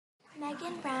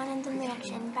Meghan Brown and the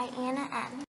Mansion by Anna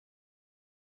M.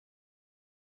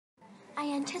 I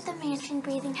entered the mansion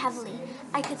breathing heavily.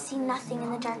 I could see nothing in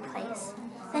the dark place.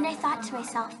 Then I thought to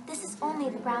myself, this is only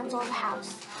the Browns' old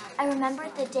house. I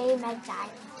remembered the day Meg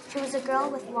died. She was a girl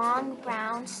with long,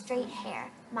 brown, straight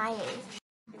hair, my age.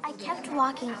 I kept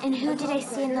walking, and who did I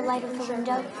see in the light of the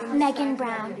window? Meghan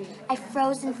Brown. I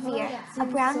froze in fear. A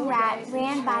brown rat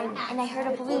ran by me, and I heard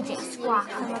a blue jay squawk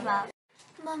from above.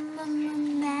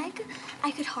 Meg?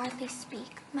 I could hardly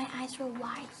speak. My eyes were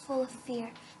wide, full of fear.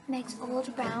 Meg's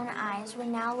old brown eyes were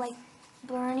now like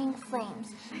burning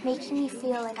flames, making me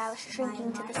feel like I was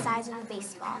shrinking to the size of a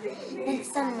baseball. Then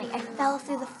suddenly, I fell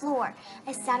through the floor.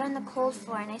 I sat on the cold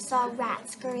floor, and I saw a rat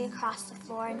scurry across the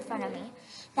floor in front of me.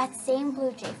 That same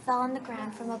blue jay fell on the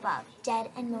ground from above, dead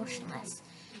and motionless.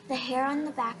 The hair on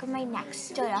the back of my neck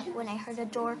stood up when I heard a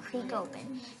door creak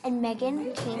open, and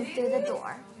Meghan came through the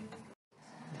door.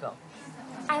 Go.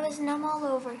 I was numb all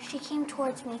over. She came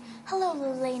towards me. Hello,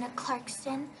 Lelena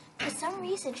Clarkston. For some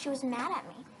reason, she was mad at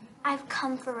me. I've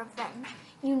come for revenge.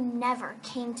 You never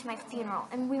came to my funeral,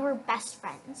 and we were best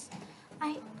friends.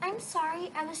 I'm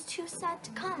sorry. I was too sad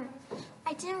to come.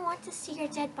 I didn't want to see your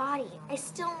dead body. I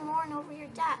still mourn over your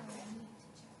death.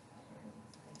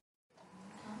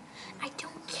 I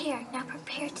don't care. Now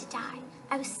prepare to die.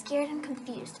 I was scared and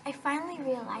confused. I finally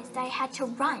realized that I had to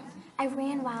run. I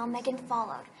ran while Meghan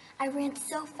followed. I ran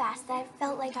so fast that I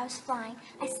felt like I was flying.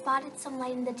 I spotted some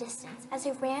light in the distance. As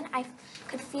I ran, I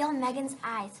could feel Meghan's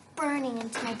eyes burning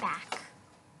into my back.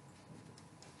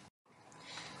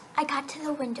 I got to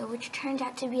the window, which turned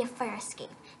out to be a fire escape,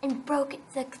 and broke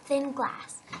the thin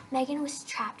glass. Meghan was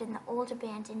trapped in the old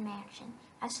abandoned mansion.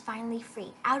 I was finally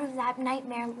free, out of that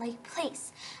nightmare-like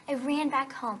place. I ran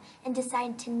back home and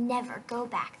decided to never go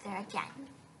back there again.